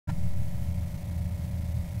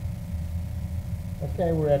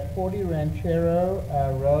Okay, we're at 40 Ranchero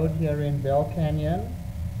Road here in Bell Canyon.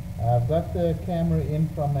 I've got the camera in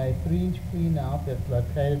from a 3-inch clean out that's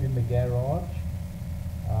located in the garage.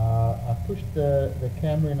 I pushed the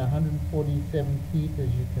camera in 147 feet, as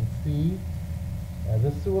you can see.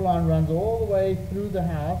 The sewer line runs all the way through the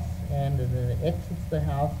house and then it exits the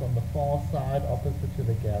house on the far side opposite to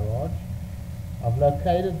the garage. I've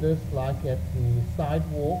located this like at the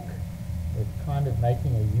sidewalk. It's kind of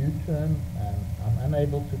making a U-turn and I'm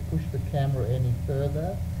unable to push the camera any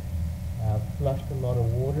further. I've flushed a lot of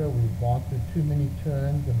water. We've gone through too many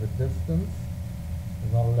turns in the distance.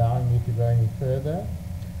 It's not allowing me to go any further.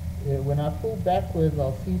 When I pull backwards,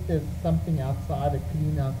 I'll see if there's something outside a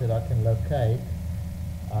clean out that I can locate.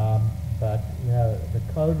 But you know, the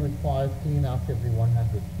code requires clean outs every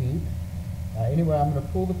 100 feet. Anyway, I'm going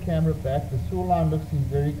to pull the camera back. The sewer line looks in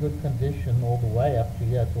very good condition all the way up to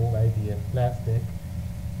here. It's all ABS plastic.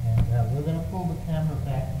 And we're going to pull the camera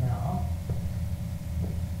back now.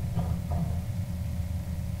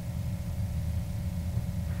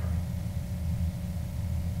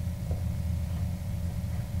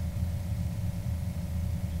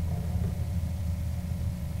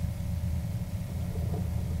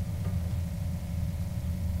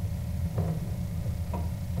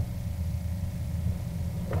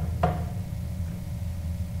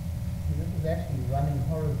 Actually running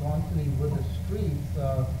horizontally with the street,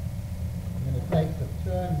 so I'm going to take the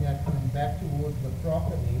turn here coming back towards the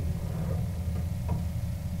property.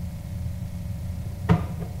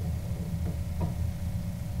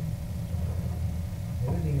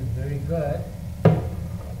 Everything is very good.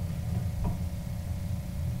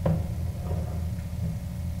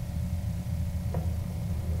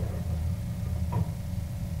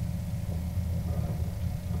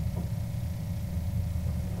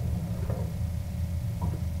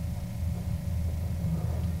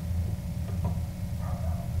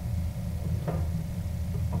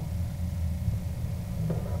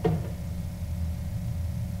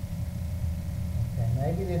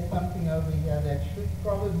 Maybe there's something over here that should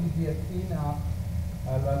probably be a clean out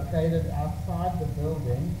located outside the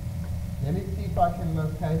building. Let me see if I can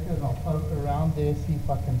locate it. I'll poke around there, see if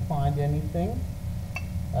I can find anything.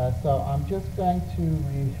 So I'm just going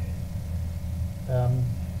to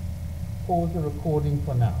pause the recording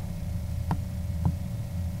for now.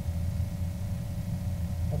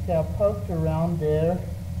 Okay, I've poked around there.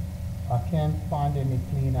 I can't find any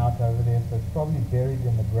clean out over there, so it's probably buried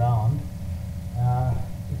in the ground.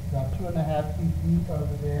 It's about 2.5 feet deep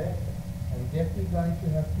over there. And we're definitely going to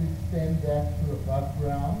have to extend that to above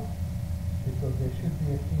ground because there should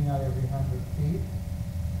be a clean out every 100 feet.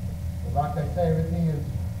 But like I say, everything is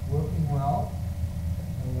working well.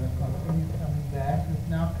 And we're going to continue coming back. It's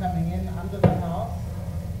now coming in under the house,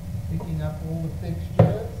 picking up all the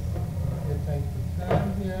fixtures. It takes the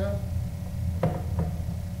turn here.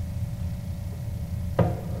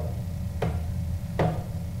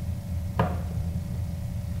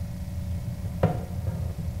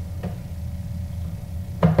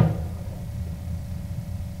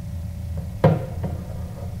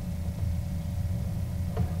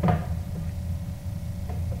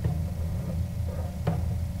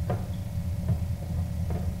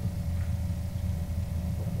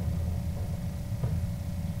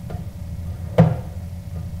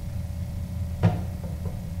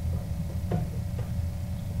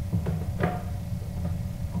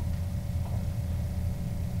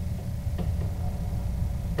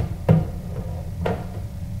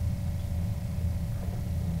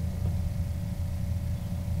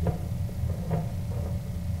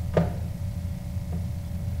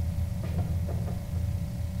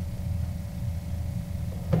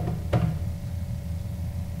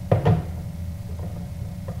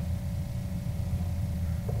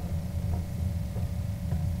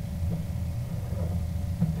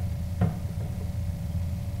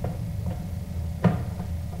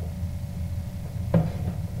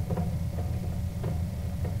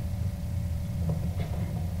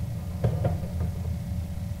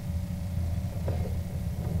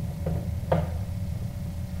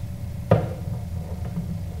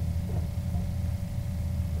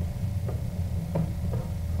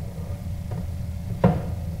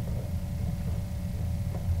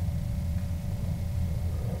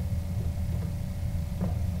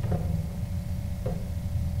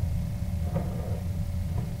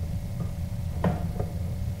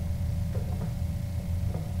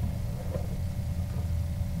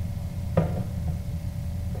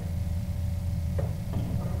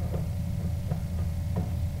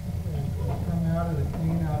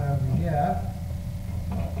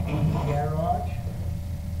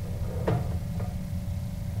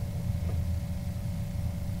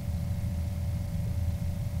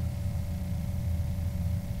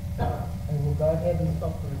 go ahead and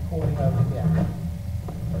stop the recording over here.